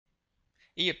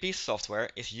ERP software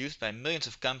is used by millions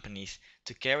of companies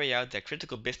to carry out their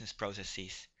critical business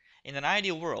processes. In an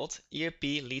ideal world, ERP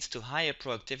leads to higher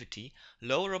productivity,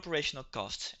 lower operational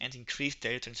costs, and increased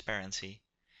data transparency.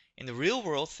 In the real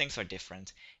world, things are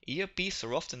different. ERPs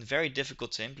are often very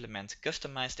difficult to implement,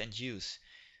 customize, and use.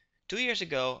 2 years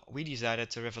ago, we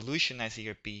decided to revolutionize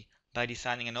ERP by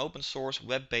designing an open source,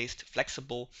 web-based,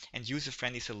 flexible, and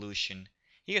user-friendly solution.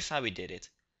 Here's how we did it.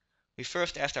 We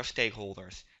first asked our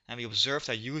stakeholders, and we observed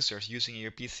our users using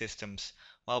ERP systems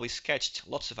while we sketched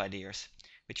lots of ideas,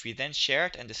 which we then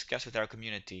shared and discussed with our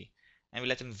community, and we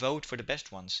let them vote for the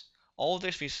best ones, all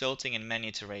this resulting in many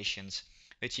iterations,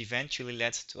 which eventually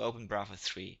led to Openbravo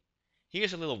 3.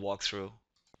 Here's a little walkthrough.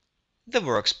 The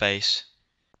workspace.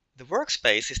 The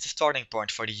workspace is the starting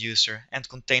point for the user and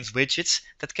contains widgets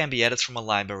that can be added from a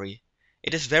library.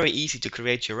 It is very easy to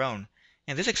create your own.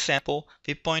 In this example,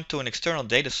 we point to an external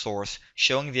data source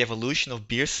showing the evolution of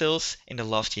beer sales in the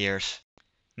last years.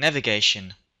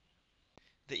 Navigation.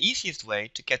 The easiest way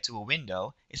to get to a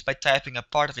window is by typing a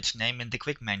part of its name in the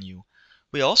quick menu.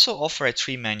 We also offer a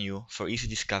tree menu for easy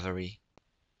discovery.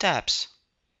 Tabs.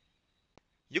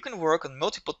 You can work on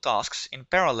multiple tasks in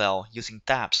parallel using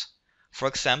tabs. For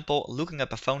example, looking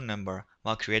up a phone number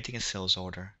while creating a sales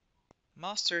order.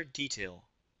 Master detail.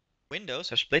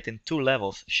 Windows are split in two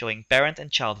levels showing parent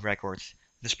and child records.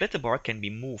 The splitter bar can be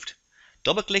moved.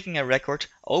 Double-clicking a record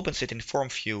opens it in Form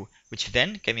View, which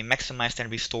then can be maximized and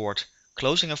restored.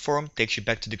 Closing a form takes you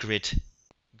back to the grid.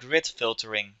 Grid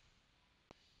filtering.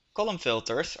 Column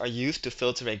filters are used to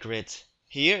filter a grid.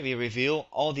 Here we reveal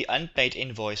all the unpaid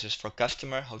invoices for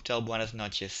customer Hotel Buenos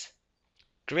Noches.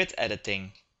 Grid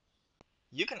editing.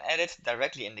 You can edit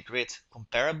directly in the grid,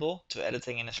 comparable to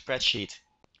editing in a spreadsheet.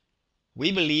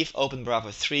 We believe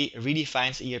Openbravo 3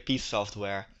 redefines ERP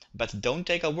software, but don't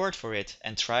take our word for it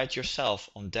and try it yourself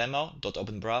on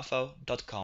demo.openbravo.com.